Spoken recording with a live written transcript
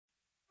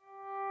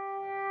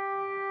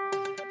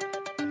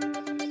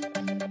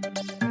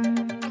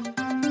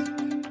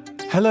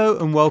Hello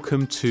and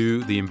welcome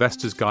to The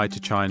Investor's Guide to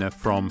China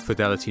from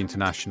Fidelity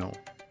International.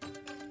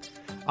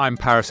 I'm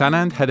Paris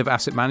Anand, Head of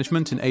Asset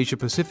Management in Asia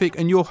Pacific,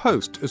 and your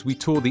host as we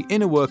tour the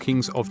inner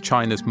workings of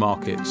China's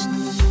markets.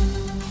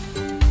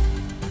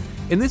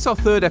 In this, our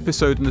third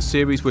episode in the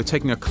series, we're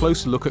taking a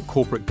closer look at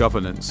corporate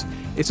governance.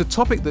 It's a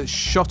topic that's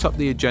shot up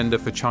the agenda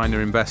for China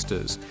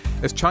investors.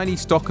 As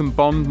Chinese stock and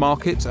bond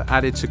markets are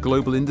added to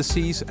global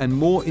indices and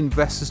more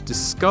investors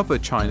discover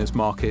China's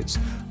markets,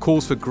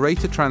 calls for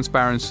greater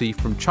transparency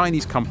from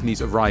Chinese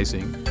companies are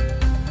rising.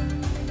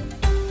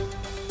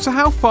 So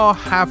how far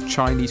have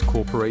Chinese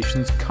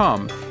corporations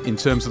come in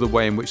terms of the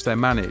way in which they're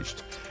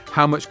managed?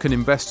 How much can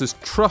investors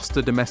trust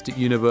the domestic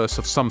universe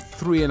of some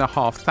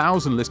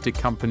 3,500 listed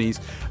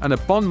companies and a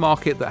bond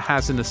market that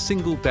has in a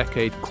single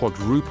decade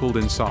quadrupled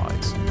in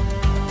size?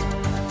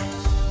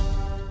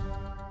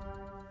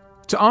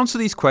 To answer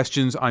these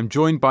questions, I'm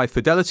joined by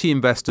Fidelity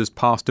investors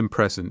past and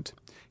present.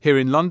 Here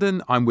in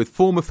London, I'm with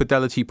former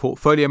Fidelity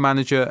portfolio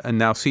manager and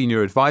now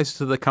senior advisor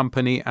to the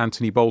company,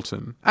 Anthony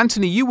Bolton.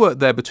 Anthony, you worked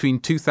there between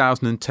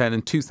 2010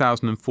 and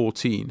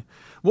 2014.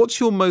 What's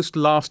your most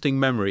lasting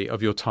memory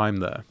of your time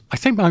there? I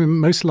think my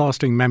most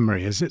lasting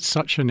memory is it's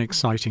such an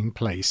exciting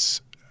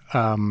place.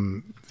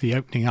 The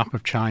opening up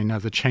of China,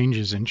 the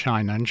changes in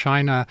China. And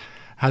China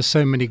has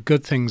so many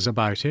good things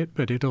about it,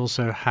 but it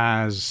also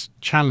has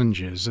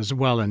challenges as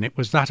well. And it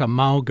was that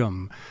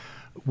amalgam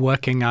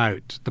working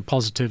out the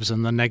positives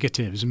and the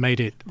negatives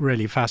made it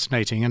really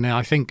fascinating. And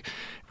I think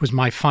it was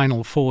my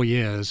final 4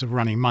 years of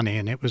running money,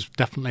 and it was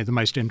definitely the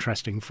most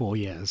interesting 4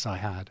 years I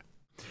had.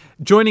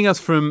 Joining us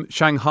from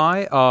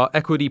Shanghai are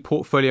equity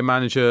portfolio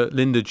manager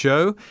Linda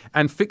Zhou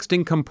and fixed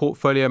income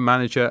portfolio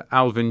manager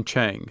Alvin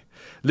Cheng.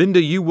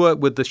 Linda, you worked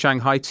with the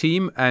Shanghai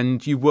team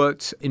and you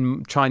worked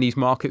in Chinese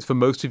markets for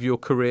most of your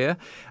career.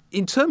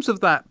 In terms of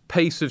that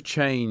pace of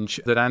change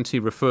that Anthony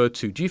referred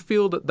to, do you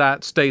feel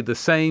that stayed the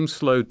same,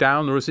 slowed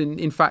down, or has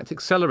in fact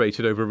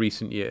accelerated over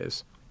recent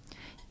years?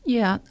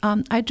 Yeah,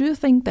 I do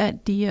think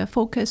that the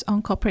focus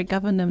on corporate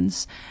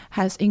governance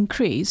has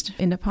increased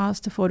in the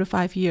past 4 to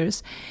 5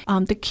 years.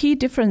 The key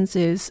difference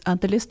is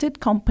the listed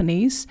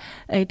companies,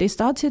 they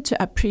started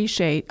to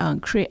appreciate,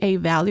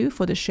 create value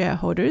for the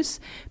shareholders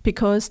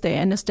because they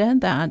understand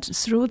that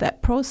through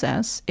that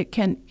process, it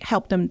can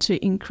help them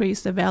to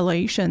increase the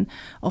valuation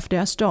of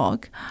their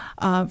stock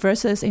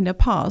versus in the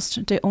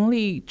past, they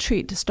only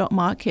treat the stock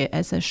market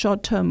as a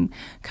short-term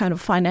kind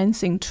of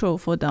financing tool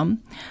for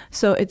them.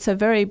 So it's a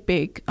very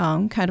big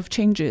kind of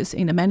changes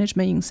in the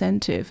management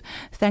incentive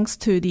thanks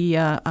to the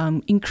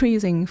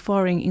increasing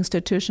foreign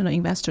institutional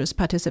investors'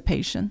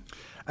 participation.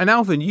 And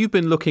Alvin, you've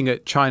been looking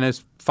at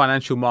China's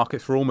financial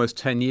market for almost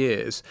 10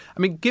 years.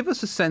 I mean, give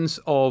us a sense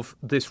of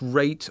this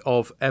rate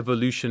of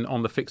evolution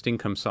on the fixed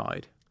income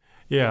side.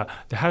 Yeah,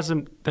 there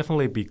hasn't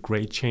definitely been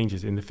great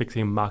changes in the fixed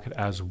income market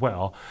as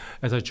well.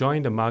 As I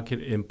joined the market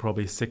in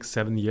probably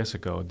 6-7 years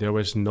ago, there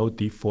was no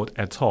default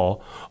at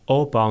all.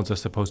 All bonds are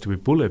supposed to be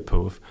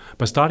bulletproof.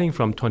 But starting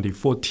from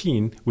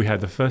 2014, we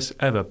had the first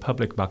ever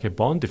public market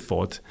bond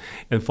default.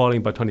 And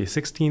following by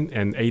 2016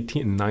 and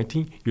 18 and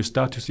 19, you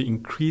start to see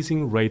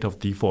increasing rate of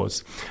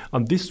defaults.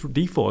 These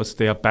defaults,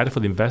 they are bad for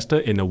the investor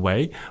in a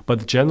way,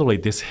 but generally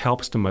this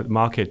helps the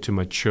market to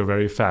mature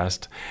very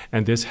fast.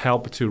 And this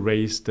helps to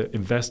raise the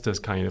investors'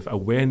 kind of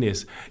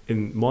awareness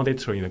in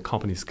monitoring the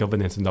company's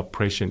governance and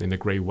operation in a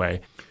great way.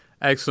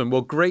 Excellent.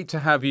 Well, great to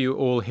have you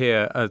all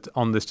here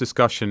on this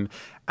discussion.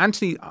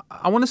 Anthony,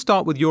 I want to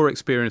start with your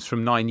experience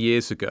from 9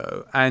 years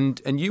ago.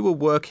 And you were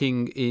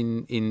working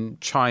in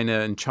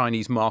China and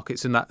Chinese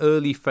markets in that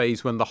early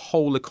phase when the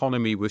whole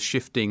economy was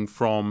shifting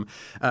from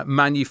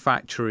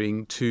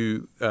manufacturing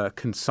to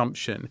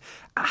consumption.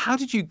 How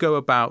did you go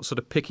about sort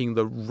of picking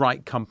the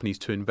right companies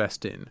to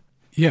invest in?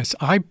 Yes,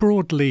 I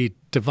broadly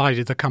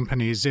divided the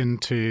companies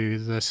into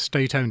the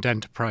state-owned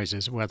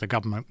enterprises where the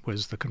government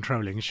was the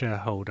controlling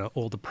shareholder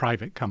or the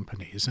private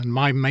companies. And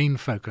my main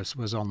focus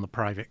was on the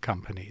private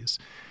companies,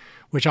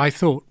 which I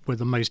thought were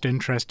the most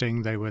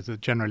interesting. They were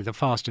generally the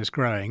fastest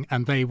growing,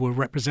 and they were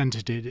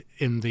represented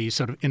in the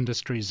sort of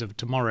industries of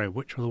tomorrow,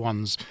 which were the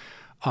ones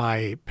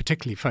I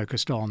particularly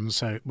focused on.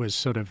 So it was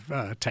sort of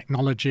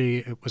technology,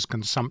 it was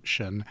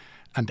consumption,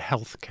 and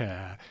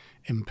healthcare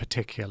in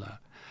particular.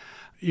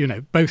 You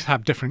know, both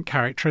have different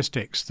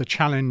characteristics. The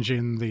challenge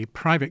in the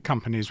private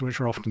companies,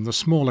 which are often the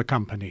smaller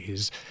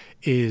companies,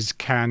 is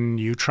can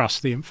you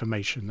trust the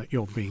information that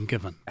you're being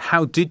given?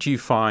 How did you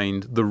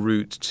find the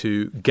route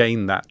to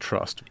gain that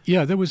trust?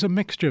 Yeah, there was a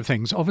mixture of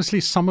things. Obviously,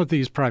 some of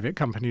these private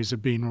companies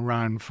have been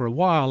around for a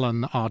while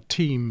and our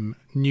team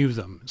knew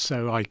them.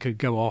 So I could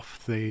go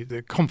off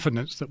the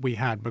confidence that we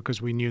had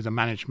because we knew the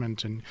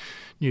management and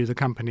knew the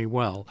company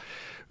well.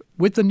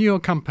 With the newer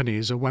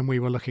companies, or when we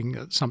were looking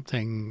at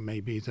something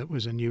maybe that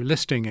was a new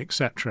listing,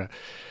 etc.,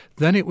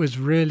 then it was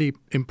really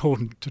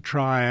important to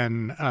try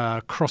and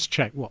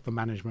cross-check what the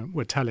management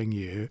were telling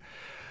you.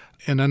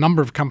 In a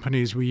number of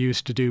companies, we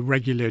used to do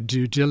regular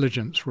due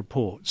diligence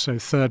reports. So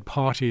third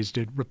parties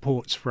did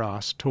reports for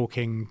us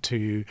talking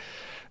to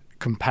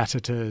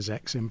competitors,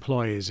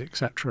 ex-employees,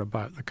 etc.,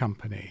 about the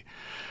company.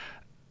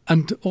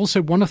 And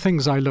also one of the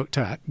things I looked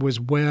at was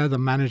where the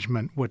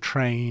management were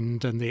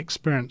trained and the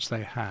experience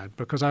they had,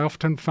 because I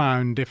often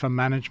found if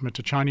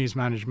a Chinese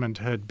management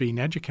had been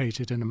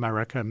educated in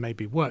America,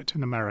 maybe worked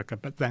in America,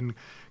 but then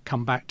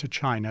come back to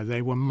China,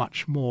 they were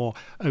much more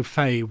au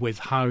fait with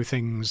how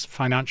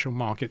financial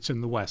markets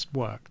in the West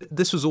work.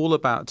 This was all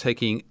about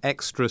taking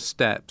extra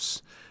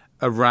steps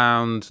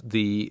around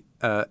the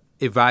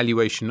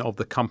evaluation of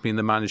the company and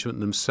the management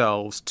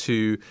themselves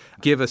to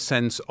give a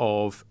sense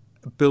of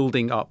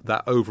building up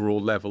that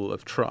overall level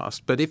of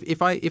trust. But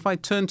if I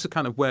turn to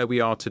kind of where we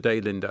are today,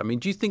 Linda, I mean,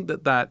 do you think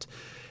that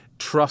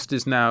trust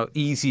is now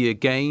easier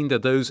gained? Are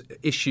those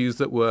issues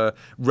that were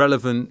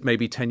relevant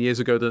maybe 10 years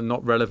ago that are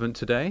not relevant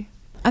today?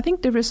 I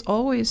think there is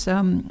always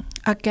a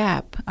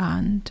gap,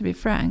 to be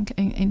frank,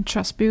 in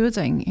trust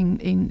building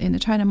in the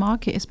China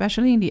market,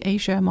 especially in the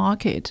Asia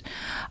market,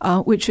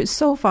 which is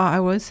so far, I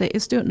would say,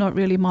 is still not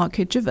really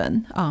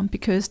market-driven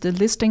because the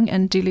listing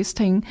and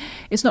delisting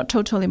is not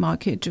totally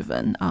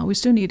market-driven. We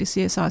still need the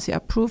CSRC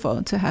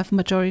approval to have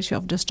majority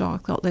of the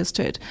stock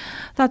listed.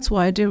 That's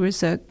why there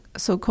is a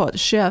so-called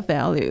share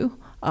value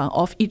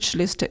of each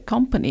listed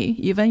company.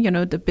 Even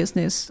the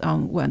business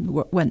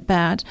went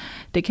bad,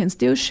 they can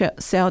still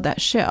sell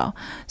that share.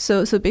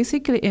 So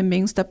basically, it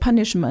means the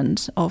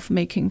punishment of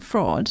making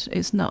fraud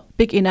is not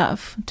big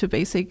enough to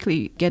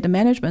basically get the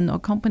management or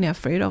company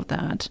afraid of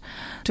that.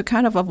 To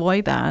kind of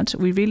avoid that,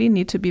 we really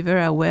need to be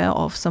very aware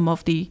of some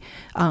of the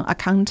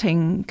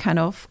accounting kind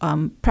of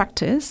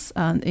practice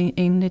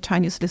in the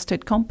Chinese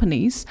listed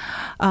companies.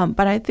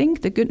 But I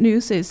think the good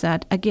news is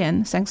that,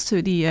 again, thanks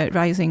to the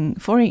rising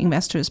foreign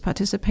investors'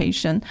 participation,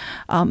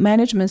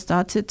 management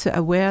started to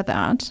aware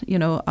that,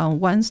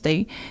 once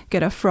they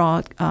get a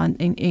fraud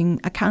in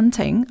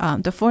accounting,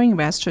 the foreign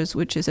investors,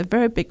 which is a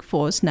very big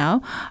force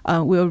now,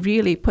 will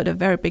really put a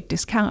very big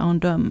discount on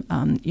them,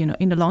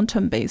 in a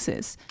long-term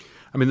basis.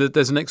 I mean,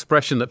 there's an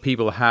expression that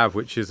people have,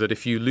 which is that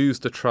if you lose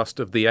the trust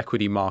of the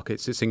equity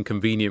markets, it's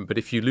inconvenient. But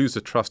if you lose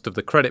the trust of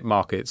the credit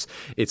markets,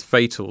 it's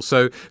fatal.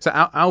 So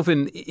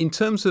Alvin, in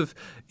terms of,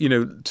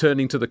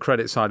 turning to the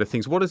credit side of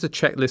things, what is the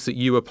checklist that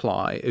you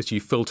apply as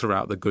you filter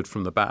out the good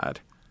from the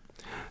bad?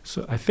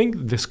 So I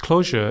think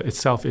disclosure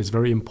itself is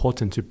very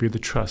important to build the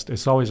trust.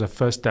 It's always a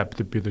first step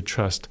to build the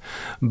trust.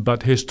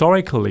 But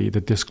historically,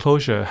 the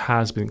disclosure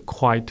has been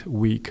quite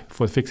weak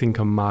for the fixed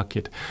income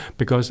market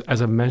because,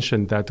 as I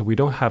mentioned, that we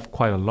don't have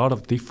quite a lot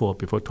of default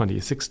before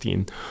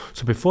 2016.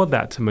 So before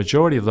that,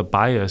 majority of the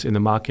buyers in the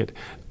market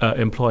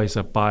employs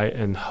a buy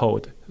and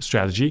hold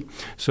strategy.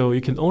 So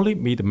you can only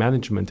meet the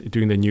management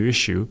during the new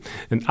issue.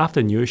 And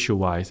after new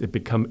issue-wise, it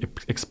becomes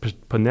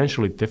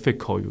exponentially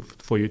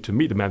difficult for you to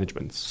meet the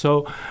management.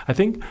 So I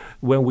think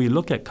when we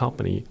look at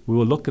company, we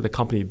will look at the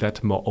company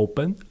that's more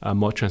open,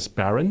 more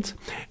transparent.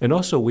 And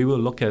also we will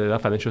look at the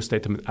financial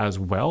statement as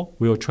well.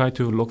 We will try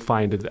to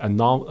find the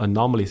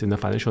anomalies in the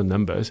financial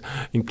numbers,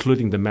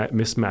 including the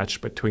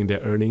mismatch between their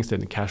earnings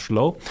and the cash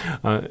flow,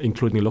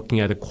 including looking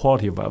at the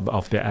quality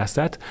of their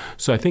asset.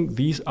 So I think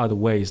these are the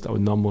ways that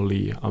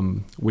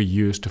we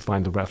use to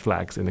find the red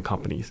flags in the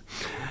companies.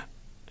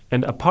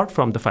 And apart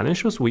from the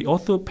financials, we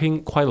also pay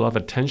quite a lot of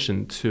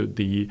attention to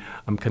the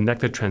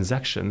connected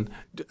transaction.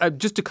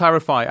 Just to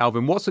clarify,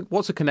 Alvin,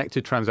 what's a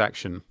connected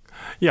transaction?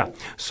 Yeah,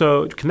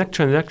 so connect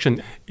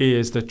transaction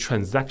is the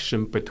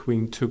transaction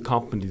between two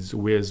companies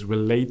with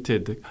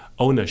related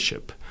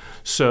ownership.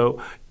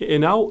 So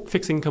in our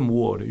fixed income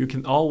world, you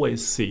can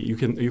always see, you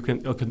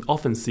can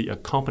often see a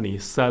company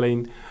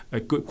selling a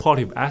good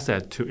quality of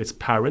asset to its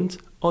parent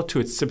or to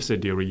its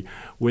subsidiary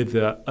with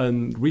an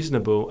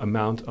unreasonable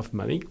amount of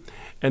money.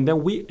 And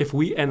then if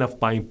we end up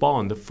buying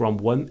bond from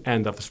one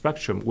end of the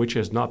spectrum, which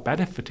is not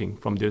benefiting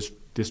from this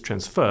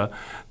transfer,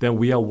 then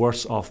we are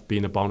worse off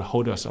being the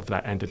bondholders of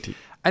that entity.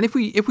 And if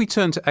we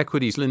turn to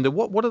equities, Linda,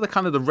 what are the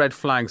kind of the red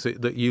flags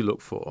that you look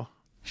for?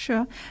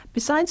 Sure.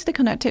 Besides the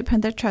connected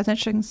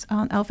transactions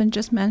Alvin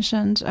just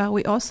mentioned,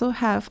 we also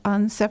have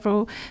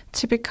several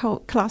typical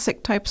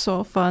classic types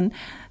of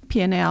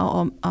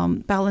P&L or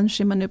balance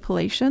sheet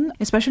manipulation,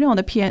 especially on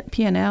the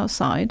P&L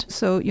side.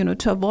 So,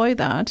 to avoid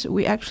that,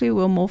 we actually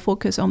will more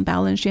focus on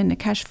balance sheet and the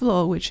cash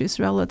flow, which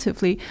is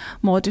relatively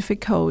more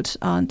difficult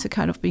to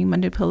kind of be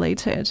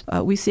manipulated.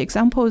 We see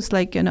examples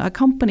like, a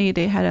company,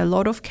 they had a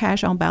lot of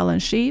cash on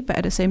balance sheet, but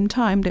at the same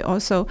time, they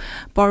also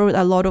borrowed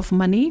a lot of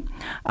money.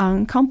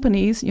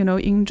 Companies,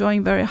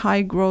 enjoying very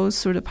high growth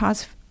through the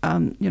past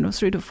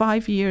 3 to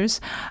 5 years,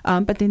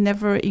 but they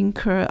never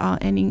incur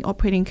any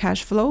operating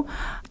cash flow.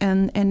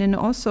 And then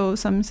also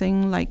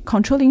something like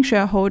controlling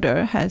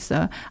shareholder has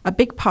a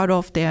big part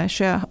of their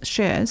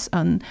shares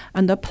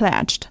under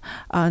pledged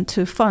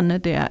to fund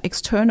their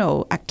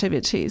external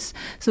activities.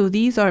 So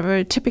these are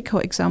very typical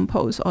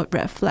examples of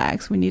red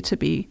flags we need to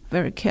be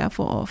very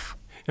careful of.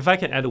 If I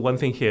can add one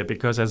thing here,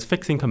 because as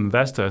fixed income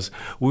investors,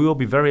 we will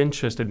be very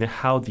interested in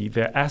how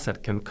their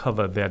asset can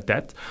cover their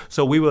debt.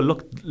 So we will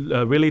look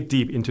really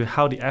deep into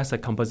how the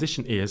asset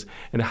composition is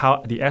and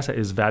how the asset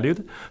is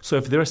valued. So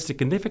if there is a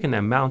significant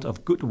amount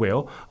of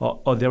goodwill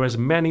or there is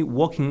many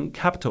working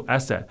capital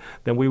asset,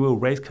 then we will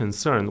raise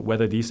concern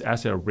whether these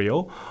assets are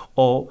real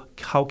or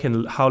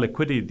how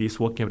liquidity these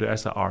working capital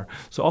assets are.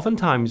 So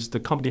oftentimes the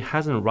company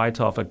hasn't write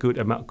off a good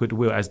amount of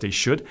goodwill as they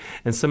should,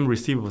 and some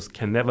receivables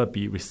can never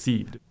be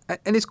received.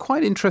 And it's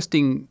quite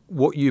interesting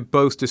what you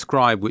both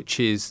describe, which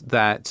is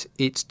that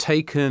it's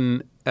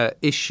taken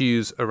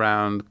issues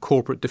around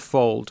corporate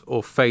default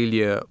or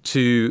failure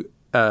to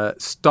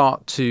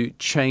start to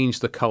change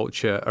the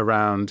culture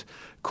around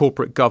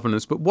corporate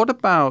governance. But what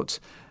about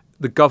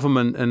the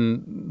government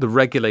and the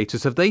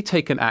regulators? Have they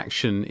taken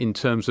action in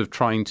terms of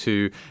trying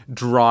to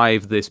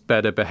drive this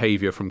better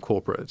behavior from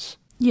corporates?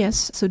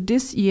 Yes. So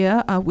this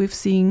year, we've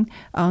seen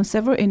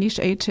several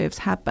initiatives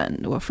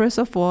happen. Well, first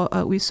of all,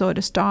 we saw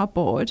the STAR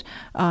Board,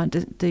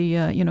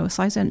 the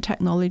Science and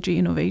Technology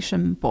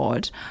Innovation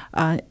Board.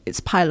 It's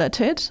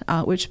piloted,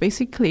 which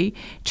basically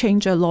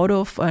changed a lot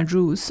of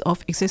rules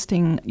of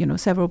existing,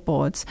 several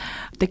boards.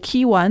 The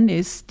key one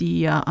is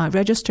the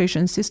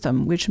registration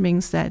system, which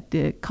means that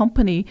the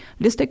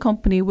listed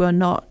company will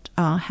not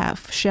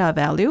have share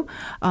value.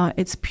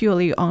 It's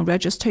purely on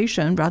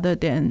registration rather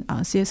than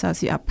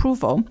CSRC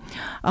approval.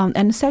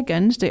 And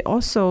second, they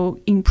also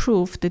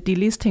improved the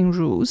delisting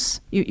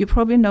rules. You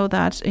probably know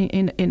that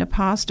in the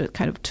past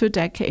kind of 2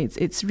 decades,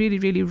 it's really,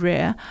 really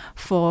rare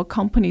for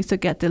companies to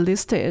get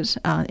delisted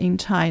in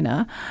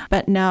China.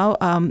 But now,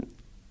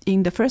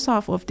 in the first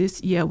half of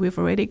this year, we've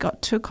already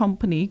got 2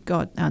 companies,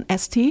 got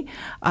ST,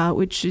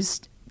 which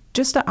is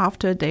just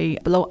after they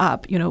blow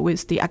up,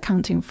 with the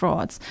accounting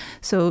frauds.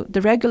 So the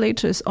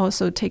regulators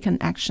also taken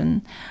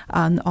action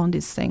on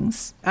these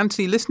things.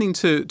 Anthony, listening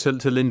to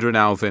Linda and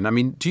Alvin, I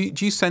mean, do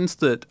you sense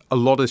that a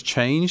lot has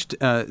changed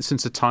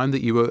since the time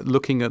that you were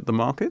looking at the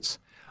markets?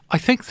 I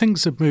think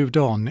things have moved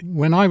on.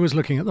 When I was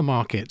looking at the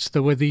markets,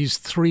 there were these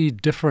 3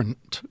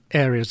 different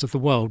areas of the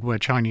world where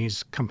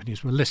Chinese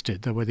companies were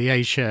listed. There were the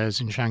A shares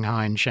in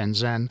Shanghai and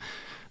Shenzhen,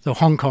 the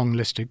Hong Kong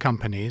listed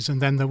companies,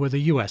 and then there were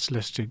the US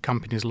listed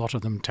companies, a lot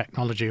of them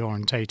technology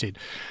orientated.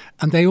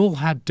 And they all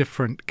had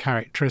different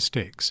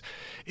characteristics.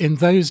 In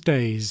those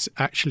days,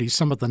 actually,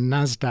 some of the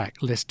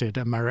NASDAQ listed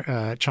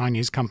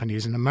Chinese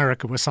companies in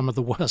America were some of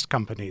the worst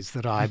companies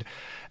that I'd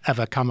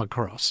ever come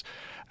across.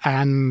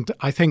 And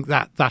I think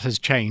that has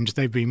changed.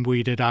 They've been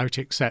weeded out,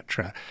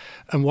 etc.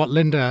 And what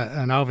Linda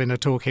and Alvin are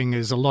talking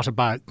is a lot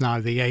about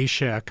now the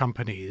A-share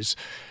companies.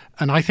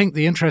 And I think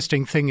the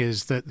interesting thing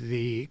is that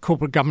the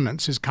corporate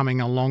governance is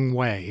coming a long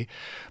way,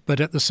 but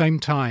at the same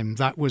time,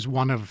 that was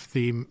one of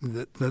the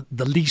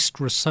least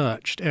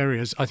researched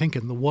areas, I think,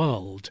 in the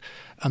world.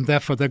 And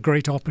therefore, there are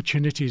great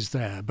opportunities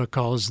there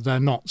because there are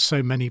not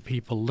so many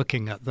people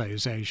looking at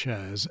those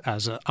A-shares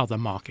as other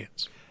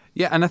markets.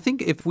 Yeah, and I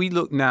think if we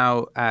look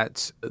now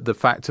at the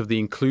fact of the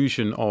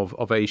inclusion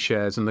of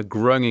A-shares and the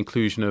growing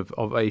inclusion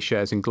of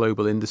A-shares in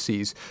global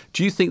indices,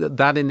 do you think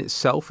that in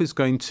itself is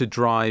going to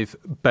drive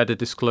better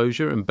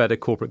disclosure and better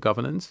corporate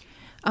governance?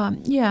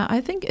 Yeah, I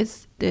think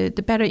it's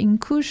the better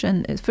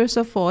inclusion. First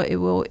of all, it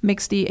will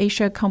makes the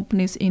A-share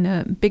companies in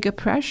a bigger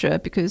pressure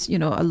because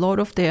a lot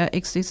of their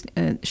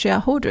existing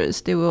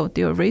shareholders they will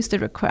raise the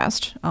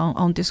request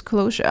on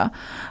disclosure,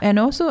 and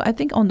also I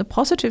think on the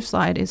positive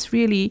side is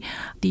really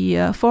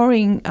the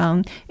foreign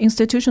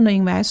institutional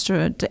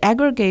investor. The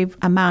aggregate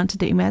amount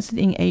they invested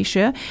in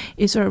A-share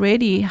is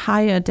already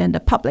higher than the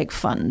public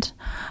fund.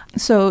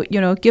 So,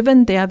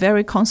 given they are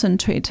very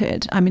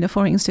concentrated, the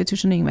foreign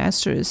institutional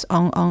investors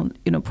on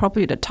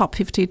probably the top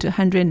 50 to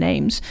 100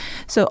 names.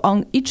 So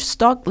on each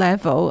stock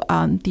level,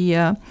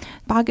 the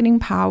bargaining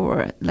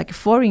power like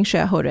foreign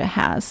shareholder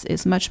has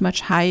is much, much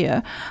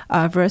higher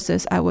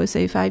versus, I would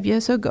say, 5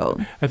 years ago.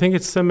 I think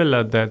it's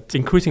similar that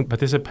increasing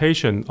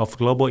participation of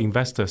global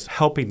investors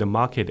helping the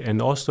market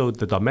and also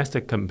the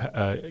domestic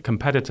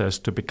competitors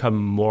to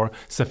become more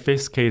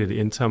sophisticated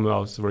in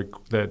terms of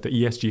the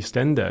ESG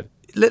standard.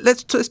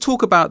 Let's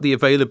talk about the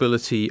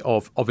availability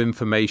of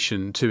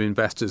information to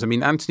investors. I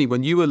mean, Anthony,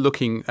 when you were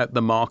looking at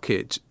the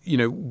market,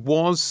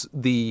 was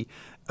the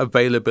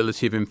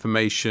availability of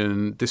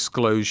information,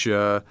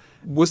 disclosure,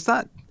 was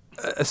that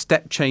a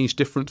step change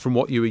different from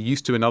what you were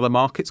used to in other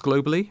markets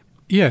globally?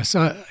 Yes,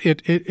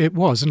 it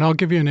was. And I'll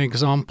give you an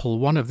example.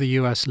 One of the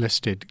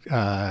US-listed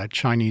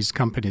Chinese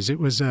companies, it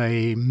was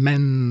a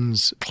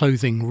men's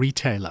clothing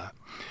retailer.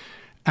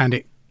 And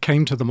it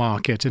came to the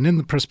market, and in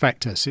the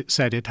prospectus it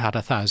said it had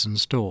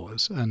 1,000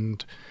 stores.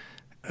 And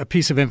a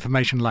piece of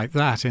information like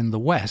that in the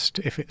West,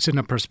 if it's in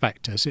a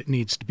prospectus, it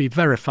needs to be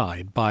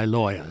verified by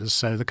lawyers.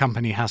 So the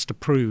company has to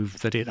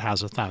prove that it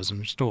has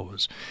 1,000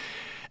 stores.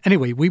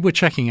 Anyway, we were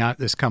checking out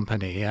this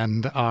company,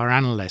 and our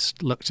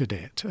analyst looked at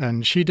it,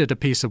 and she did a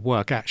piece of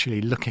work actually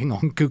looking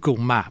on Google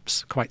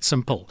Maps, quite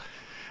simple.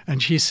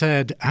 And she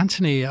said,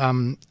 Anthony,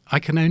 I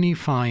can only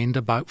find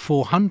about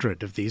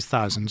 400 of these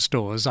 1,000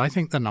 stores. I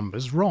think the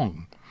number's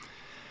wrong.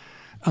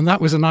 And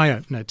that was an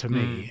eye-opener to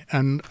me.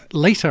 And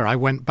later I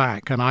went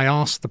back and I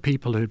asked the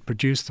people who'd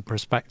produced the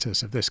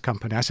prospectus of this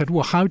company, I said,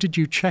 well, how did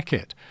you check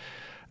it?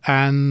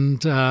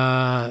 And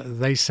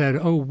they said,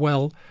 oh,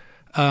 well,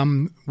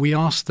 we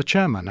asked the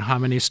chairman how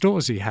many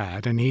stores he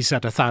had, and he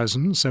said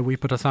 1,000, so we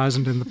put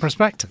 1,000 in the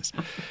prospectus.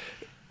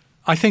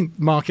 I think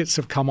markets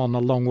have come on a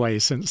long way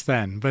since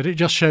then, but it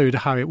just showed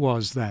how it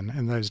was then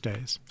in those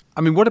days.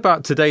 I mean, what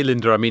about today,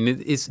 Linda? I mean,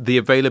 is the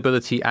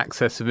availability,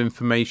 access of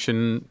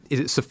information, is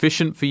it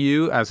sufficient for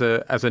you as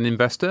an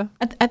investor?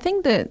 I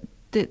think the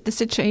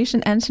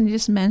situation Anthony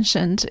just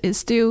mentioned is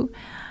still,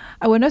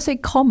 I would not say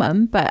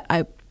common, but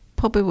I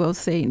probably will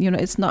say,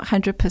 it's not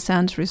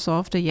 100%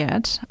 resolved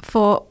yet.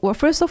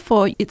 First of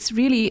all, it's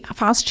really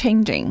fast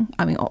changing.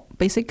 I mean,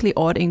 basically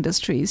all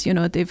industries,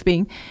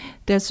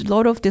 there's a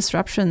lot of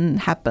disruption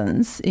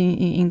happens in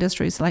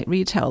industries like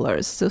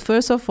retailers. So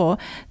first of all,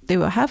 they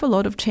will have a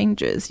lot of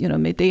changes.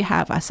 They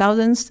have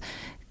 1,000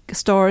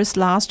 stores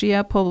last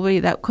year, probably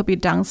that could be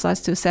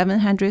downsized to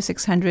 700,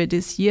 600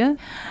 this year.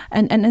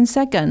 And then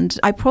second,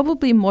 I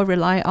probably more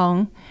rely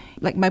on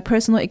like my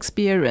personal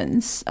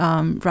experience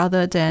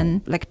rather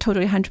than like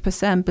totally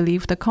 100%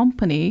 believe the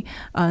company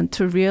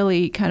to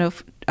really kind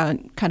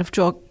of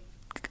draw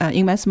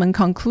investment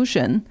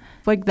conclusion.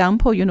 For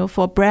example,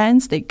 for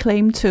brands, they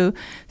claim to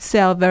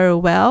sell very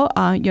well.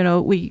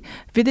 We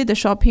visit the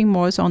shopping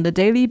malls on the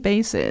daily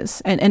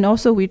basis. And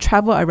also we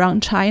travel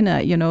around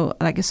China,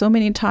 like so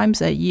many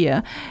times a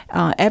year.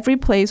 Every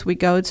place we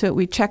go to,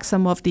 we check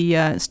some of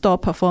the store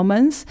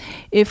performance.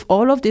 If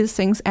all of these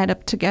things add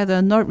up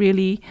together, not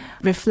really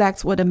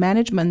reflects what the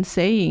management's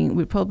saying,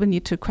 we probably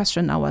need to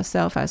question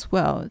ourselves as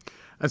well.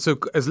 And so,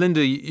 as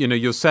Linda,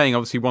 you're saying,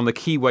 obviously, one of the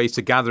key ways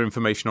to gather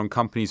information on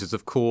companies is,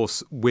 of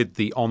course, with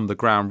the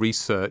on-the-ground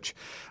research.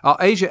 Our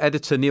Asia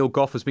editor, Neil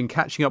Goff, has been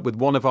catching up with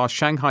one of our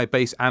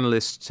Shanghai-based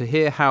analysts to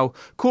hear how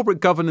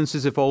corporate governance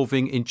is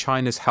evolving in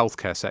China's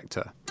healthcare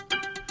sector.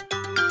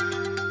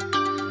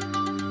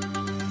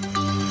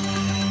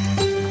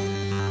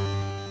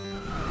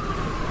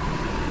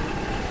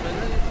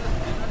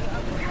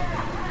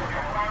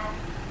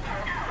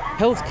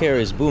 Healthcare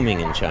is booming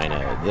in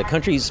China. The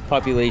country's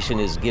population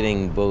is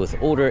getting both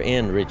older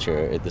and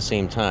richer at the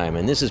same time,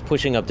 and this is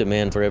pushing up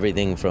demand for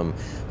everything from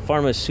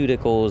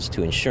pharmaceuticals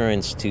to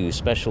insurance to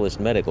specialist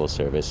medical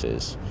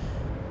services.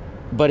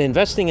 But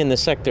investing in the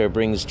sector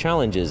brings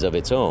challenges of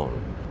its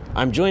own.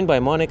 I'm joined by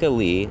Monica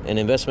Li, an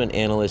investment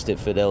analyst at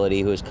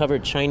Fidelity who has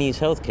covered Chinese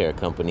healthcare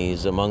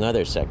companies, among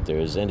other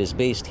sectors, and is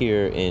based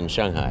here in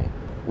Shanghai.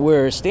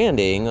 We're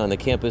standing on the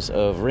campus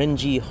of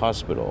Renji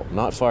Hospital,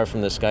 not far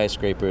from the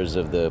skyscrapers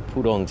of the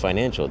Pudong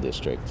Financial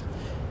District.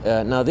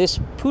 Now, this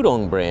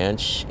Pudong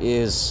branch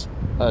is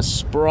a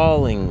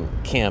sprawling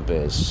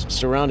campus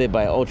surrounded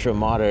by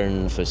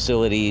ultra-modern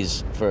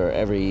facilities for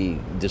every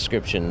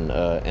description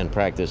and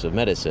practice of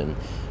medicine.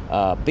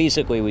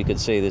 Basically, we could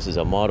say this is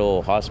a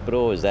model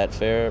hospital. Is that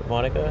fair,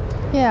 Monica?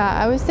 Yeah,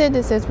 I would say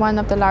this is one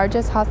of the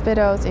largest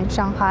hospitals in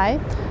Shanghai.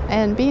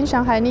 And being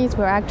Shanghainese,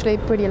 we're actually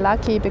pretty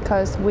lucky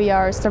because we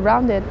are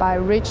surrounded by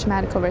rich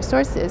medical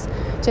resources.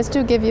 Just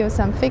to give you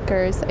some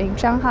figures, in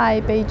Shanghai,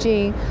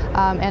 Beijing,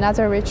 and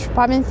other rich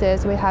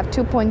provinces, we have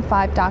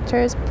 2.5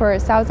 doctors per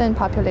 1,000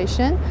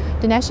 population.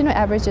 The national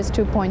average is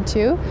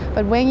 2.2.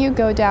 But when you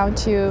go down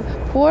to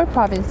poor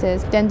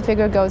provinces, then the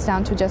figure goes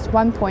down to just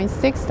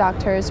 1.6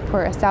 doctors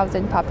per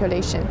 1,000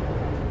 population.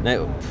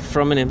 Now,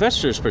 from an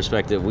investor's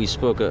perspective, we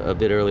spoke a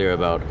bit earlier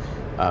about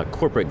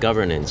corporate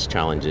governance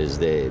challenges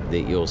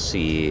that you'll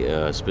see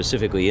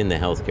specifically in the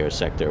healthcare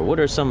sector. What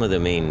are some of the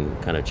main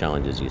kind of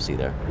challenges you see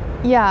there?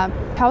 Yeah,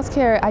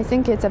 healthcare, I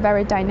think it's a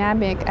very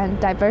dynamic and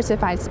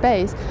diversified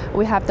space.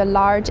 We have the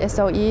large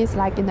SOEs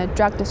like in the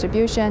drug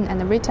distribution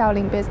and the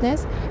retailing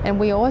business, and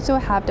we also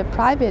have the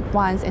private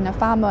ones in the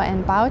pharma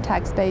and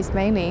biotech space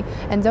mainly,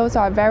 and those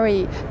are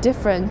very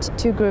different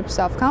two groups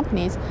of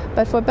companies.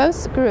 But for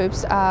both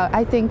groups,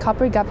 I think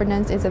corporate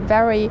governance is a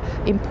very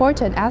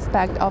important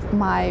aspect of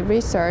my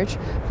research.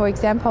 For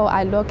example,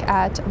 I look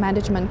at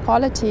management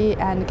quality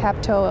and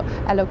capital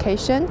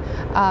allocation.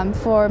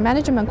 For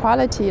management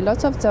quality,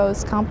 lots of those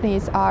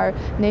companies are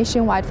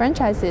nationwide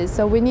franchises,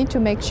 so we need to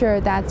make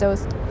sure that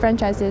those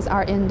franchises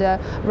are in the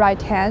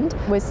right hand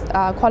with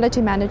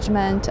quality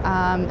management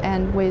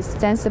and with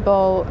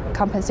sensible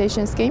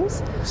compensation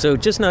schemes. So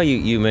just now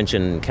you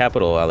mentioned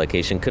capital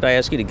allocation. Could I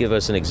ask you to give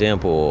us an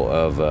example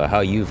of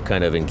how you've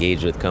kind of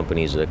engaged with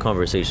companies, the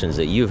conversations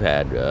that you've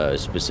had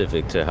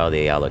specific to how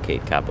they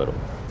allocate capital?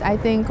 I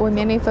think we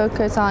mainly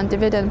focus on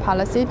dividend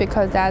policy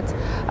because that's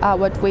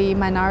what we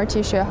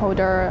minority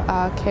shareholder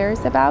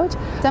cares about.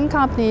 Some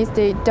companies,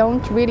 they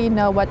don't really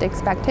know what the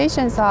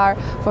expectations are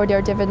for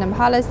their dividend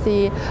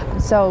policy,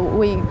 so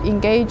we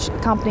engage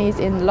companies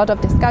in a lot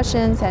of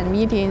discussions and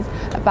meetings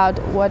about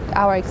what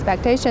our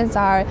expectations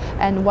are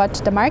and what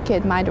the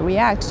market might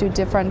react to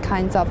different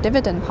kinds of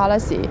dividend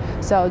policy.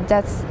 So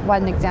that's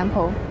one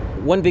example.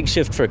 One big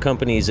shift for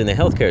companies in the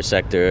healthcare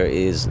sector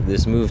is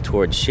this move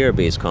towards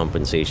share-based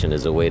compensation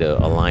as a way to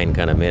align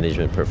kind of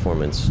management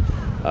performance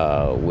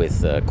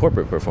with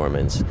corporate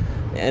performance.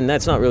 And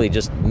that's not really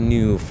just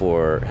new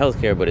for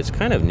healthcare, but it's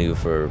kind of new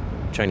for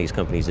Chinese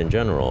companies in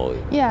general.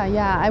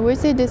 Yeah, I would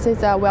say this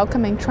is a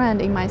welcoming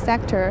trend in my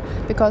sector,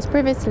 because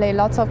previously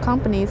lots of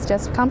companies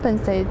just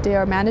compensate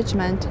their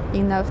management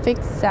in a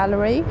fixed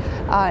salary,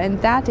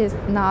 and that is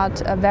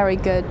not a very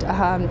good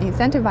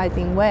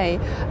incentivizing way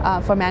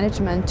for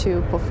management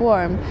to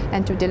perform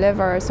and to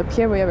deliver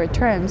superior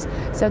returns.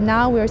 So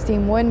now we're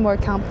seeing more and more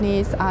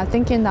companies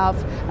thinking of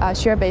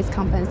share-based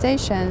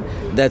compensation.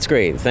 That's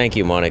great. Thank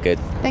you, Monica.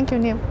 Thank you,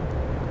 Neil.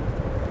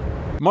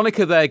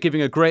 Monica there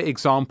giving a great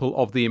example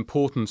of the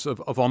importance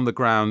of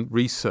on-the-ground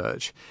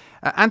research.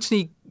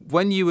 Anthony,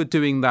 when you were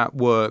doing that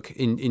work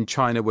in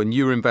China, when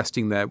you were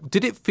investing there,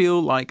 did it feel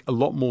like a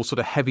lot more sort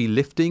of heavy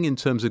lifting in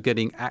terms of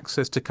getting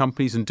access to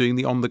companies and doing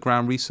the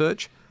on-the-ground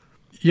research?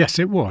 Yes,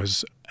 it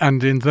was.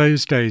 And in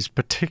those days,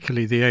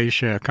 particularly the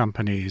A-share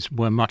companies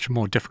were much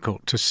more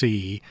difficult to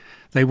see.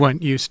 They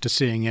weren't used to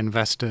seeing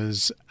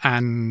investors,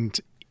 and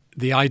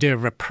the idea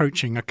of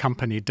approaching a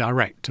company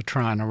direct to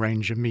try and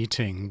arrange a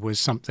meeting was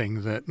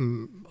something that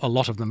a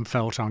lot of them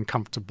felt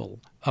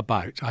uncomfortable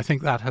about. I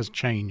think that has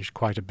changed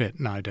quite a bit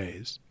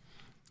nowadays.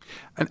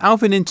 And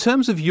Alvin, in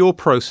terms of your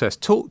process,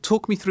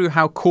 talk me through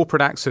how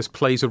corporate access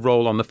plays a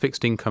role on the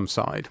fixed income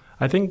side.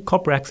 I think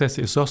corporate access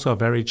is also a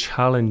very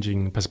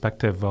challenging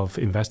perspective of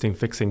investing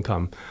fixed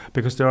income,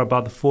 because there are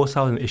about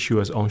 4,000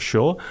 issuers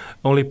onshore.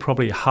 Only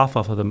probably half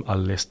of them are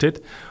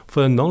listed.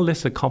 For the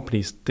non-listed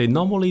companies, they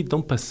normally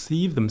don't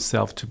perceive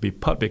themselves to be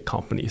public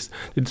companies,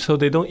 so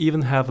they don't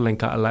even have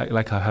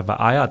have an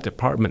IR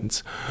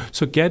department.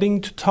 So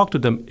getting to talk to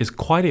them is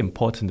quite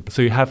important.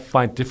 So you have to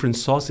find different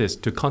sources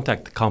to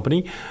contact the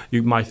company.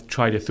 You might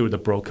try it through the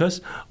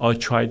brokers or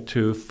try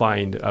to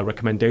find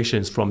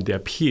recommendations from their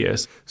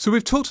peers. So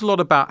we've talked a lot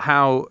about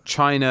how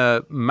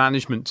Chinese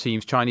management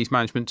teams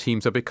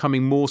are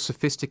becoming more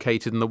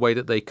sophisticated in the way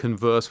that they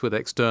converse with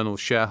external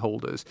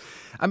shareholders.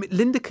 I mean,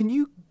 Linda, can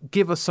you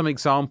give us some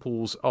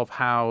examples of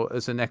how,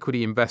 as an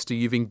equity investor,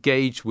 you've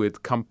engaged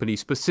with companies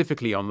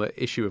specifically on the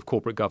issue of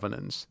corporate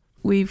governance?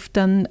 We've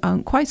done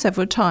quite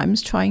several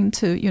times trying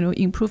to,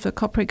 improve the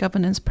corporate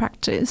governance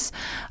practice.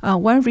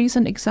 One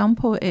recent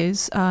example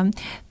is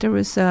there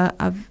was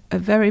a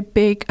very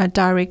big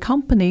dairy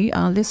company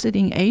listed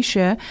in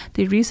Asia.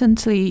 They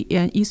recently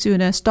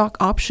issued a stock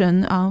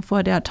option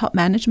for their top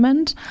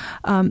management,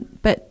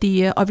 but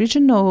the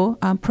original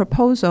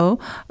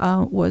proposal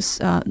was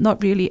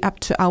not really up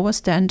to our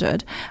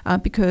standard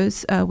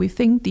because we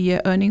think the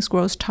earnings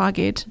growth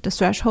target, the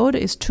threshold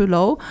is too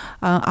low.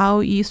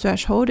 ROE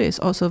threshold is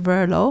also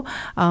very low,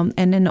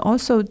 and then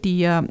also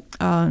the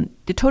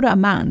total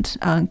amount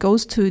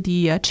goes to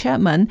the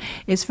chairman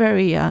is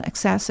very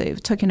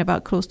excessive, talking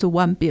about close to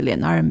 1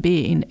 billion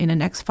RMB in the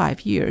next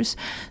 5 years.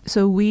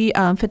 So we,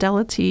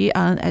 Fidelity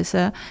as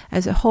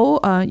a whole,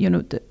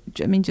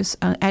 just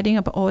adding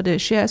up all the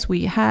shares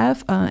we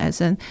have as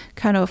a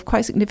kind of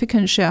quite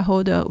significant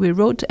shareholder, we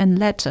wrote a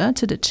letter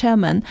to the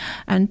chairman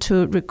and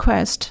to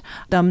request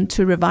them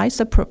to revise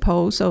the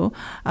proposal,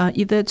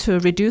 either to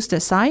reduce the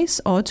size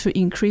or to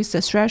increase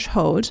the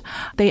threshold.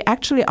 They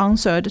actually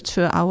answered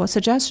to our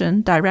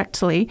suggestion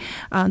directly.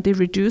 They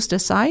reduced the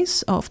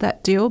size of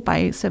that deal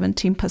by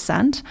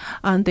 17%,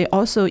 and they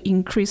also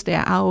increased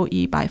their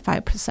ROE by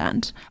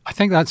 5%. I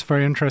think that's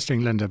very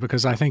interesting, Linda,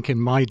 because I think in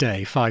my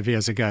day, 5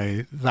 years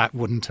ago,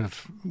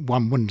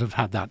 one wouldn't have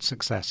had that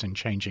success in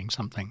changing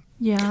something.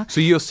 Yeah. So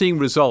you're seeing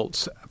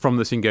results from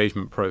this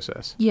engagement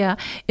process? Yeah,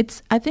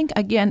 I think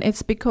again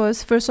it's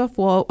because first of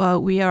all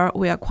we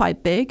are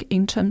quite big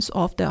in terms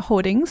of the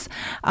holdings,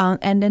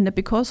 and then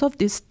because of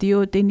this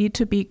deal they need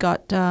to be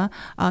got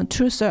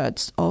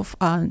 2/3 of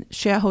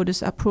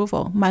shareholders'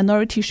 approval,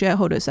 minority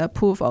shareholders'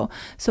 approval.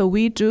 So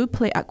we do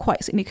play a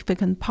quite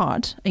significant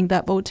part in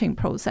that voting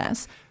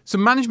process. So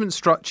management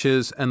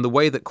structures and the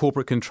way that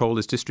corporate control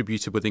is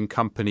distributed within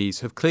companies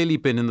have clearly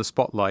been in the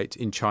spotlight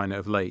in China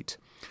of late.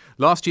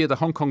 Last year, the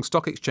Hong Kong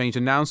Stock Exchange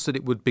announced that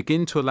it would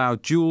begin to allow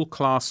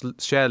dual-class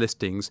share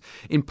listings,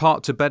 in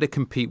part to better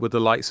compete with the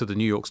likes of the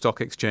New York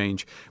Stock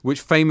Exchange, which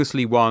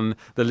famously won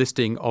the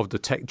listing of the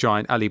tech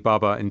giant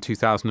Alibaba in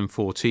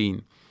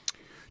 2014.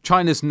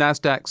 China's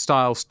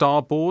Nasdaq-style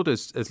Star Board,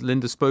 as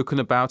Linda's spoken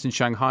about in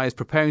Shanghai, is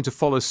preparing to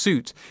follow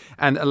suit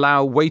and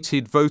allow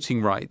weighted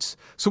voting rights.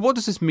 So what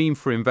does this mean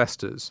for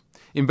investors?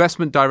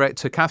 Investment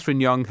Director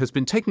Catherine Young has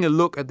been taking a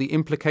look at the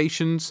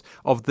implications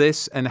of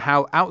this and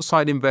how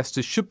outside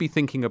investors should be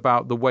thinking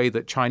about the way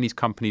that Chinese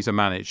companies are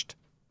managed.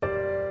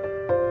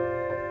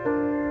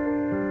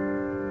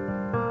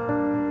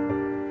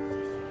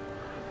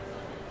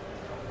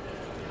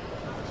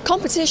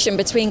 Competition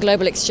between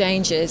global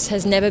exchanges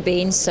has never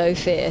been so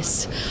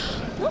fierce.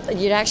 Not that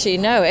you'd actually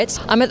know it.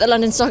 I'm at the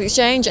London Stock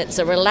Exchange. It's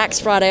a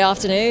relaxed Friday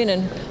afternoon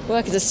and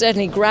workers are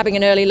certainly grabbing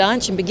an early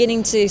lunch and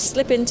beginning to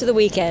slip into the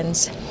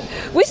weekends.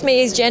 With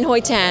me is Jen Hui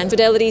Tan,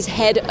 Fidelity's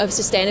Head of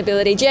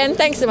Sustainability. Jen,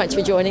 thanks so much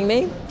for joining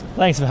me.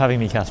 Thanks for having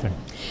me, Catherine.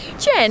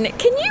 Jen,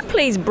 can you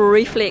please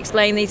briefly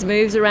explain these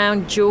moves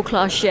around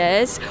dual-class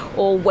shares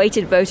or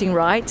weighted voting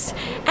rights,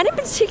 and in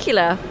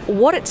particular,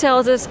 what it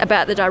tells us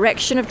about the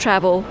direction of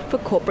travel for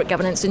corporate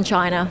governance in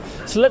China?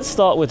 So let's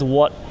start with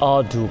what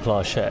are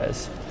dual-class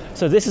shares.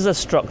 So this is a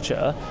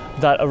structure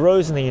that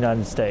arose in the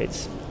United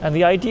States, and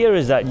the idea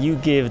is that you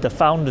give the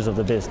founders of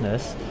the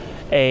business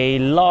a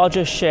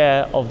larger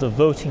share of the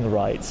voting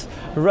rights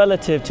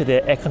relative to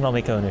their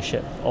economic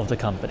ownership of the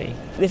company.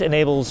 This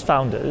enables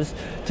founders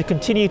to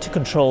continue to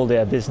control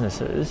their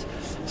businesses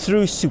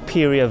through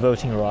superior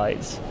voting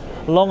rights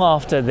long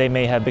after they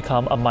may have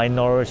become a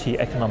minority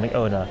economic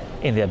owner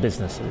in their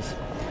businesses.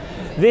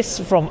 This,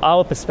 from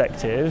our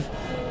perspective,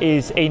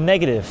 is a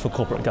negative for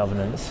corporate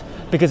governance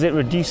because it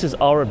reduces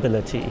our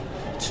ability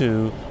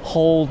to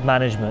hold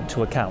management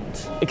to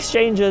account.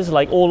 Exchanges,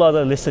 like all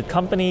other listed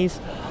companies,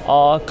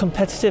 are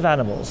competitive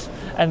animals,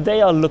 and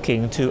they are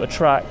looking to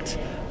attract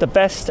the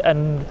best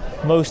and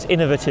most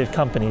innovative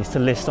companies to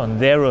list on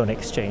their own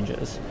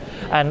exchanges.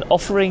 And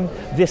offering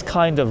this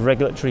kind of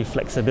regulatory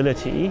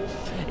flexibility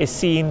is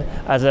seen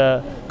as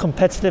a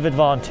competitive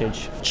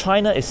advantage.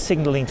 China is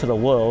signaling to the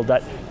world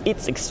that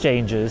its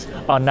exchanges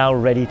are now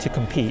ready to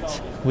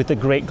compete with the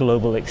great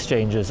global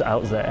exchanges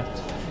out there.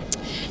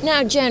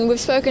 Now, Jen, we've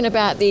spoken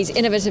about these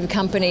innovative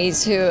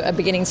companies who are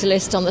beginning to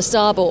list on the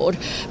starboard,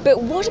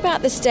 but what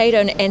about the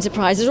state-owned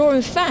enterprises, or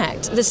in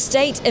fact, the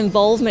state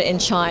involvement in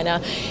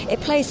China? It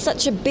plays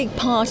such a big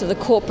part of the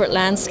corporate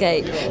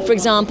landscape. For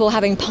example,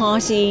 having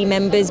party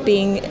members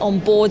being on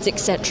boards,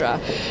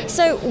 etc.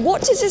 So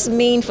what does this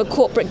mean for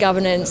corporate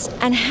governance,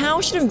 and how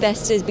should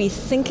investors be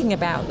thinking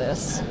about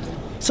this?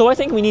 So I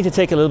think we need to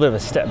take a little bit of a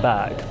step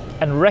back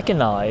and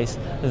recognize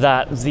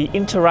that the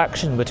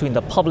interaction between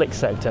the public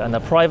sector and the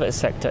private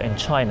sector in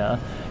China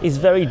is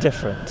very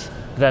different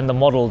than the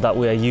model that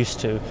we are used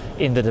to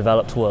in the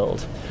developed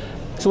world.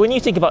 So when you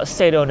think about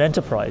state-owned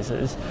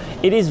enterprises,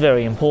 it is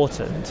very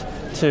important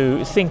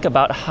to think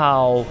about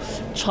how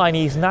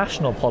Chinese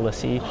national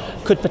policy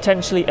could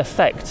potentially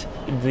affect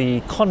the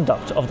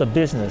conduct of the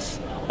business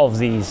of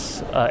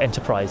these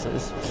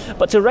enterprises,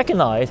 but to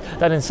recognize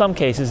that in some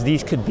cases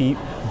these could be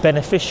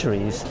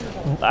beneficiaries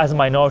as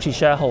minority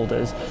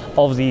shareholders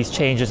of these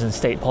changes in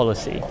state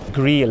policy.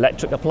 Gree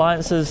Electric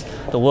Appliances,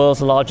 the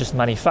world's largest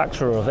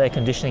manufacturer of air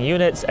conditioning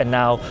units and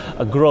now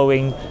a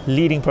growing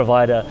leading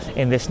provider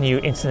in this new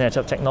Internet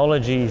of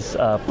Technologies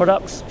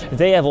products,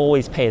 they have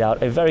always paid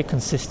out a very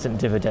consistent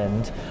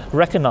dividend,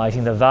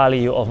 recognizing the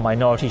value of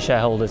minority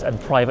shareholders and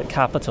private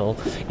capital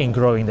in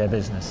growing their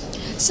business.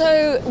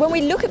 So when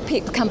we look at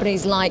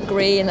companies like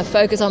Gree and the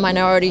focus on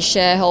minority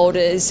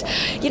shareholders,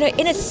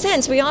 in a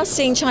sense, we are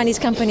seeing Chinese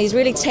companies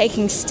really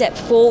taking step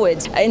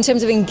forward in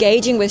terms of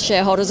engaging with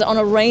shareholders on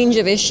a range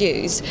of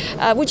issues.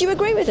 Would you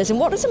agree with this? And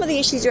what are some of the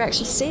issues you're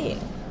actually seeing?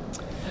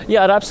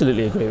 Yeah, I'd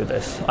absolutely agree with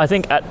this. I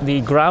think at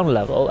the ground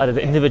level, at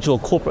the individual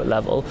corporate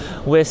level,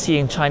 we're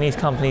seeing Chinese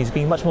companies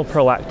being much more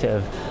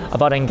proactive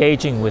about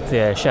engaging with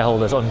their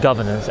shareholders on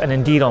governance and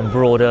indeed on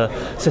broader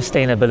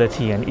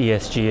sustainability and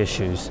ESG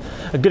issues.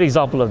 A good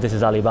example of this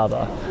is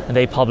Alibaba, and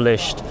they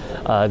published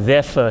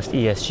their first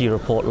ESG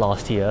report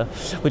last year,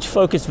 which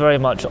focused very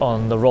much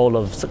on the role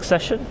of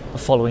succession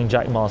following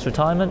Jack Ma's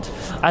retirement,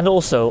 and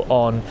also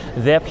on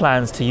their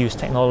plans to use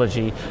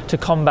technology to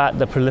combat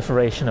the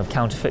proliferation of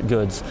counterfeit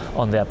goods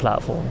on their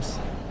platforms.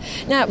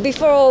 Now,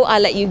 before I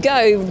let you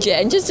go,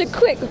 Jen, just a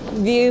quick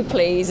view,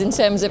 please, in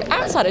terms of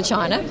outside of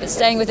China, but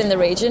staying within the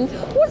region.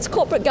 What's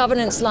corporate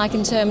governance like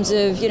in terms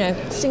of,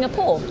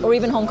 Singapore or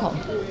even Hong Kong?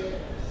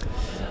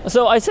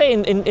 So I'd say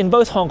in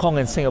both Hong Kong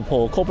and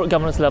Singapore, corporate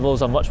governance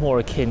levels are much more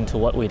akin to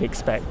what we'd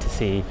expect to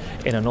see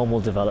in a normal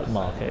developed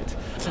market.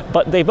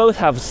 But they both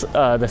have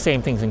the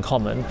same things in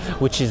common,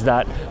 which is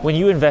that when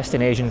you invest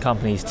in Asian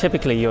companies,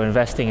 typically you're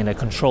investing in a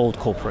controlled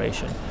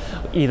corporation,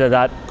 either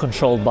that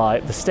controlled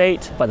by the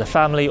state, by the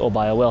family, or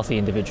by a wealthy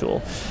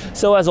individual.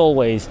 So as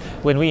always,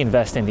 when we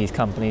invest in these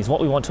companies,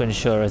 what we want to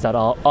ensure is that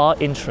our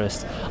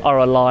interests are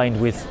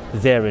aligned with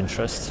their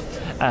interests.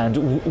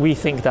 And we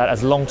think that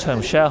as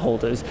long-term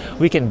shareholders,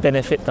 we can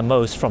benefit the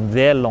most from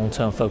their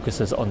long-term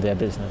focuses on their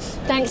business.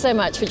 Thanks so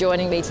much for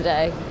joining me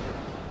today.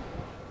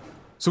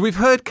 So we've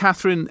heard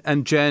Catherine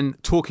and Jen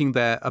talking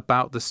there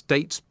about the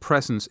state's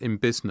presence in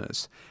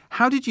business.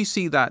 How did you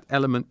see that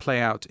element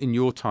play out in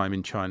your time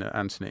in China,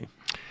 Anthony?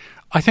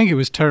 I think it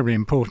was terribly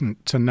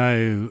important to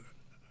know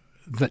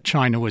that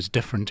China was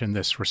different in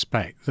this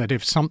respect, that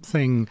if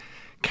something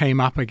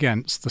came up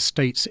against the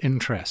state's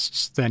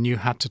interests, then you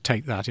had to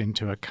take that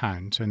into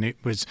account. And it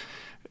was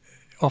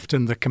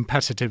often the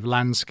competitive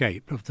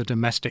landscape of the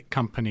domestic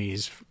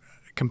companies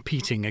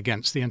competing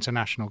against the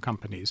international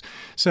companies.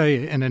 So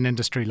in an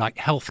industry like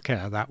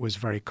healthcare, that was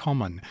very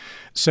common.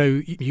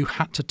 So you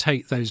had to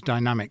take those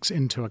dynamics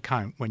into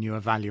account when you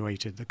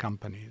evaluated the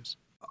companies.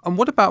 And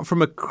what about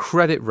from a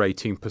credit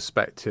rating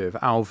perspective,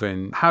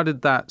 Alvin? How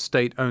did that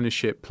state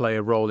ownership play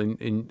a role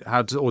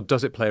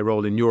does it play a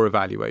role in your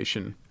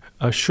evaluation?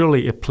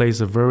 Surely it plays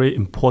a very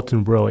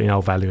important role in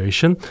our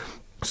valuation.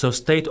 So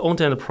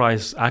state-owned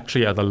enterprises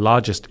actually are the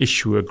largest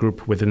issuer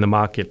group within the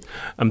market.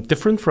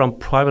 Different from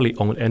privately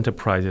owned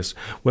enterprises,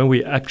 when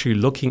we're actually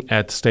looking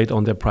at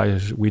state-owned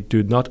enterprises, we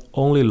do not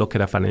only look at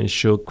their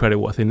financial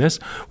creditworthiness,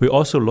 we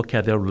also look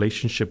at their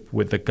relationship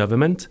with the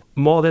government.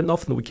 More than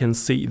often, we can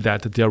see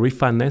that their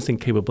refinancing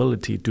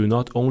capability do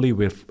not only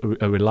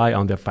rely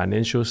on their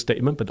financial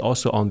statement, but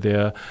also on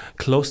their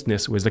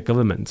closeness with the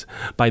government.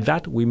 By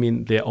that, we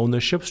mean their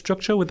ownership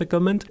structure with the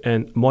government,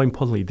 and more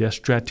importantly, their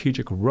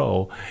strategic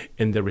role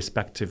in the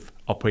respective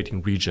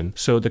operating region.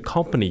 So the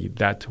company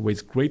that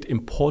with great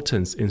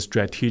importance in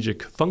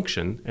strategic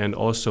function and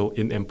also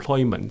in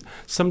employment,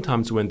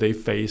 sometimes when they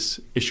face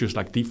issues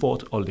like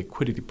default or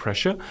liquidity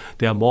pressure,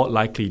 they are more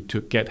likely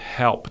to get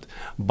helped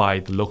by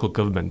the local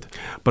government.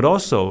 But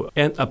also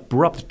an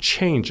abrupt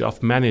change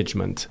of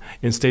management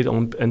in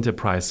state-owned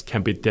enterprise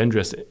can be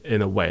dangerous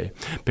in a way,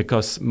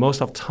 because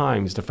most of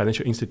times the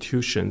financial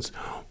institutions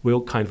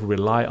will kind of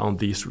rely on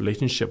this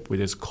relationship with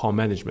its core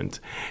management.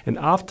 And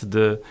after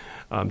the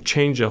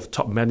change of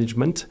top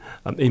management,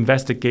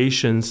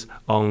 investigations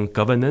on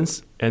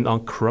governance and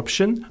on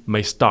corruption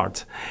may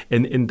start.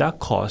 And in that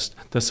cost,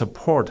 the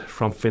support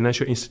from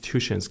financial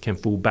institutions can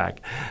fall back.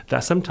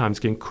 That sometimes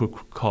can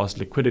cause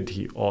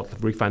liquidity or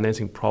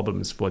refinancing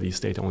problems for these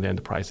state-owned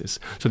enterprises.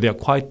 So they are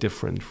quite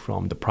different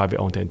from the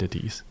private-owned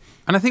entities.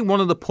 And I think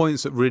one of the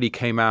points that really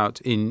came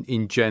out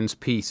in Jen's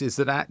piece is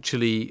that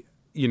actually,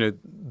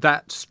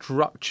 that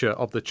structure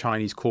of the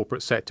Chinese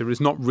corporate sector is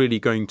not really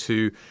going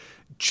to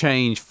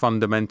change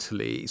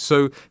fundamentally.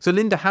 So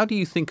Linda, how do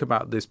you think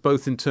about this,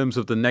 both in terms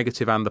of the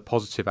negative and the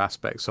positive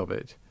aspects of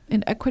it?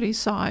 In equity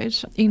side,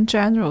 in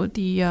general,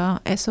 the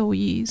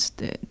SOEs,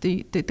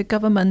 the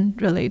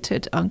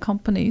government-related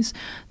companies,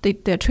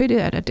 they're treated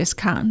at a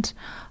discount,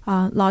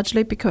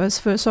 largely because,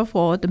 first of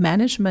all, the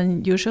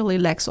management usually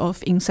lacks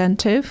of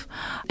incentive,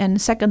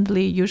 and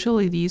secondly,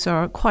 usually these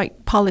are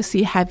quite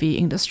policy-heavy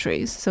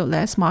industries, so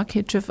less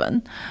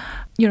market-driven.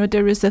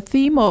 There is a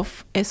theme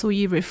of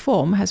SOE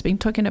reform has been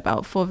talking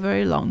about for a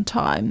very long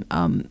time.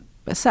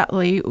 But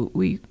sadly,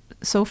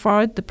 so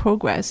far the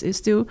progress is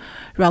still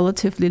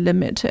relatively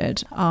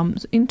limited.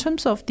 In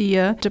terms of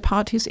the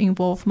parties'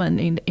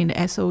 involvement in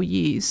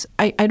SOEs,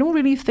 I don't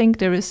really think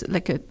there is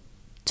like a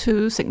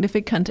too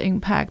significant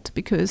impact,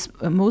 because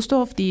most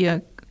of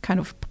the kind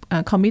of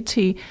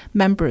committee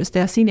members,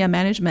 they are senior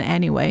management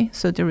anyway,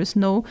 so there is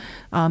no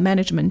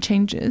management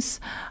changes.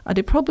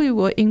 They probably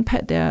will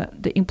impact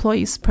the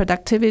employees'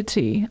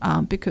 productivity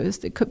because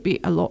there could be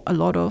a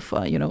lot of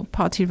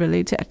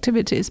party-related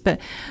activities. But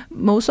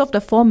most of the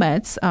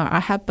formats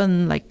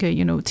happen like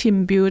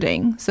team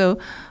building. So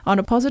on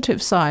the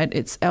positive side,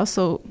 it's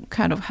also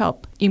kind of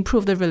help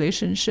improve the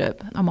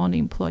relationship among the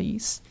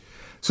employees.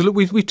 So look,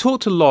 we've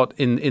talked a lot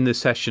in this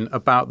session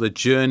about the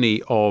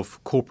journey of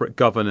corporate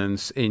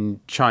governance in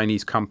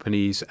Chinese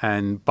companies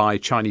and by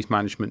Chinese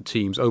management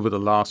teams over the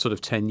last sort of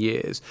 10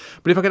 years.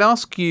 But if I could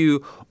ask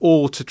you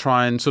all to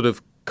try and sort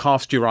of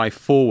cast your eye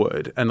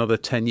forward another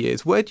 10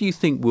 years, where do you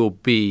think we'll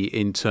be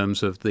in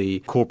terms of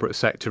the corporate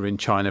sector in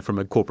China from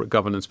a corporate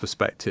governance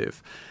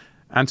perspective?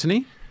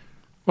 Anthony?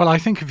 Well, I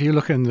think if you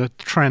look in the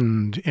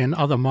trend in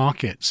other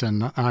markets,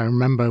 and I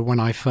remember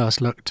when I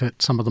first looked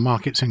at some of the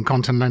markets in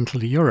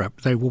continental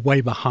Europe, they were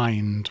way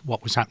behind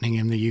what was happening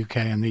in the UK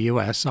and the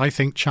US. I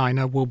think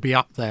China will be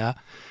up there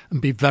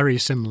and be very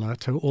similar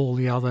to all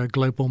the other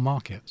global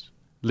markets.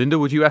 Linda,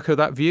 would you echo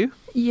that view?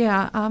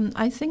 Yeah,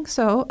 I think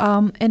so.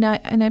 And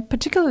I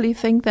particularly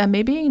think that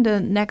maybe in the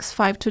next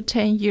 5 to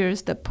 10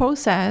 years, the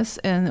process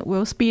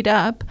will speed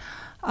up,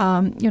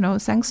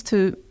 thanks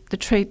to the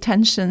trade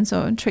tensions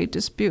or trade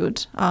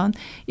dispute.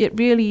 It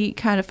really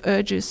kind of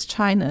urges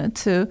China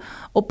to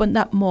open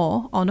up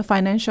more on the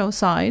financial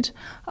side.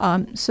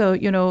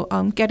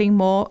 Getting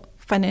more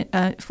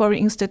foreign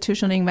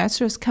institutional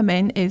investors come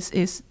in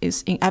is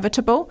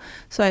inevitable.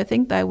 So I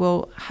think that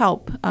will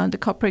help the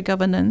corporate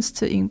governance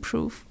to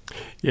improve.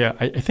 Yeah,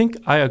 I think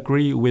I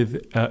agree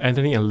with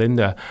Anthony and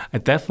Linda. I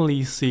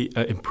definitely see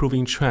an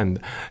improving trend,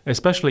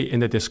 especially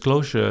in the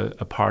disclosure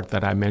part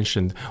that I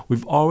mentioned.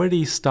 We've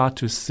already started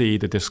to see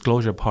the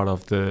disclosure part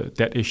of the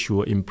debt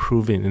issue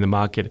improving in the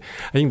market.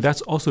 I think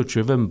that's also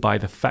driven by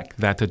the fact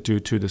that due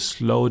to the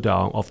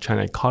slowdown of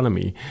China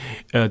economy,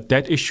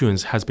 debt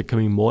issuance has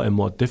becoming more and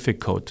more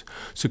difficult.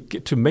 So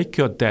to make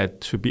your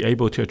debt to be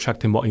able to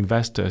attract more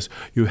investors,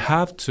 you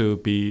have to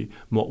be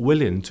more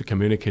willing to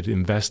communicate to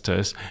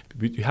investors.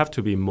 You have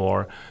to be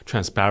more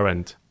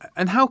transparent.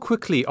 And how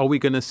quickly are we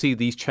going to see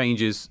these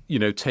changes,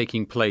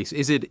 taking place?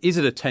 Is it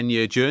a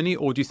 10-year journey,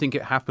 or do you think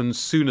it happens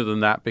sooner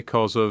than that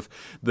because of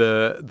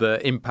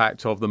the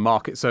impact of the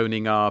markets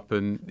opening up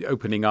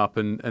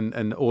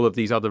and all of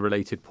these other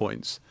related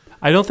points?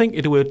 I don't think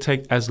it will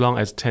take as long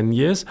as 10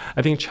 years.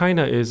 I think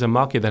China is a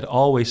market that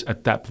always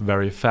adapts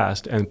very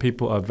fast, and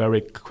people are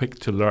very quick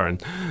to learn.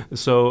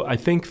 So I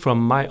think from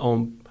my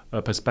own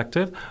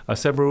perspective,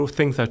 several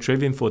things that are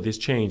driven for this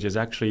change is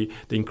actually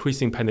the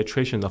increasing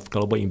penetration of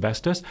global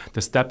investors,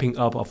 the stepping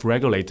up of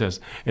regulators,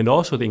 and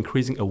also the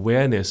increasing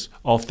awareness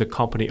of the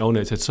company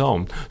owners its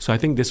own. So I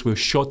think this will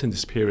shorten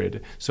this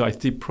period. So I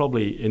think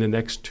probably in the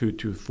next 2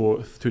 to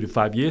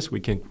 5 years, we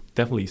can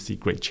definitely see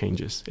great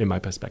changes in my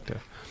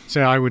perspective.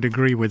 So I would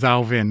agree with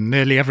Alvin.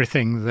 Nearly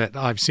everything that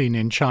I've seen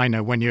in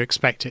China, when you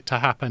expect it to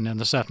happen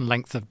in a certain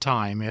length of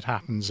time, it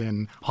happens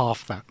in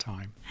half that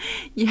time.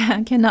 Yeah,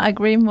 I cannot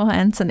agree more,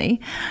 Anthony.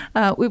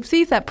 We've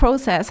seen that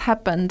process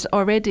happened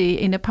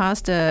already in the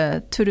past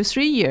 2 to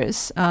 3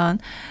 years.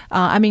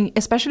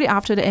 Especially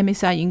after the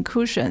MSCI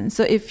inclusion.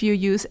 So if you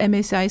use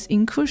MSCI's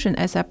inclusion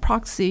as a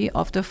proxy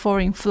of the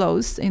foreign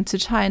flows into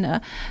China,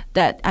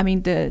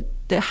 the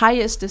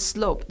highest the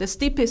slope, the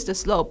steepest the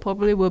slope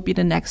probably will be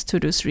the next 2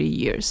 to 3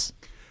 years.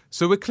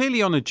 So we're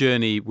clearly on a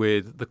journey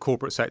with the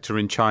corporate sector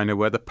in China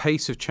where the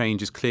pace of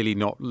change is clearly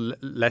not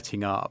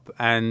letting up,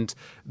 and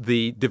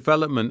the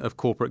development of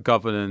corporate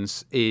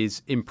governance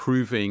is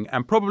improving,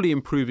 and probably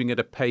improving at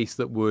a pace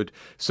that would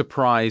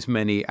surprise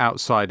many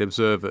outside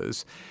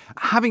observers.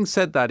 Having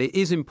said that, it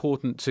is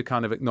important to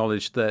kind of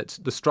acknowledge that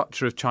the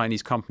structure of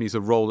Chinese companies, the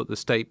role that the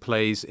state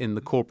plays in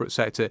the corporate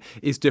sector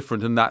is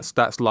different, and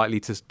that's likely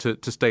to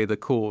stay the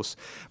course.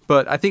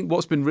 But I think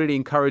what's been really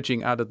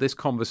encouraging out of this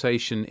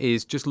conversation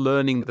is just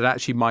learning that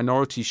actually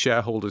minority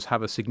shareholders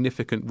have a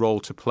significant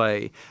role to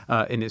play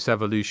in its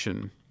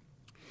evolution.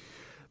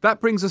 That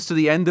brings us to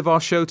the end of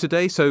our show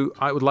today. So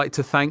I would like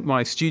to thank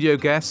my studio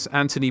guests,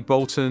 Anthony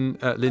Bolton,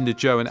 Linda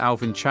Zhou and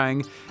Alvin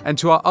Chang, and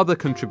to our other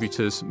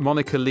contributors,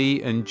 Monica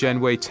Lee and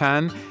Zhenwei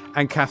Tan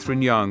and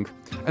Catherine Young.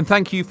 And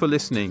thank you for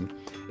listening.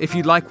 If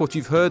you like what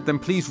you've heard, then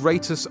please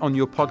rate us on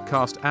your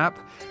podcast app.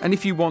 And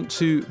if you want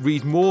to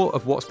read more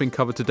of what's been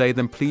covered today,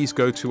 then please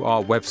go to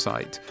our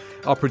website.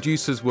 Our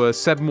producers were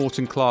Seb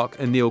Morton-Clark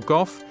and Neil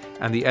Goff,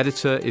 and the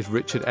editor is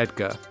Richard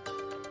Edgar.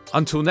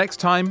 Until next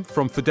time,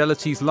 from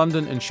Fidelity's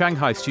London and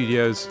Shanghai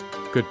studios,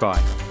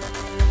 goodbye.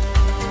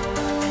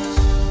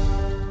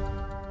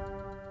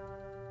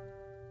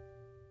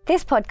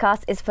 This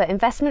podcast is for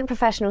investment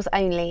professionals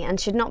only and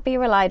should not be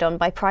relied on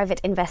by private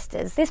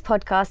investors. This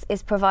podcast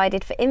is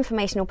provided for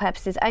informational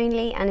purposes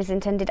only and is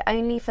intended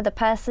only for the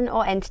person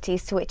or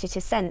entities to which it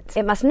is sent.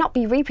 It must not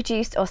be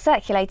reproduced or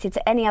circulated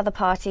to any other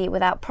party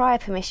without prior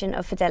permission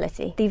of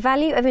Fidelity. The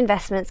value of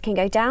investments can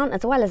go down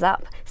as well as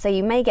up, so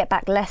you may get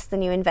back less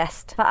than you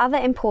invest. For other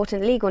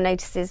important legal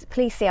notices,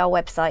 please see our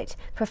website,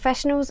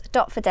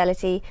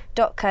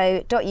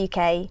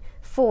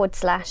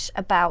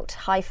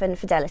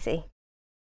 professionals.fidelity.co.uk/about-Fidelity.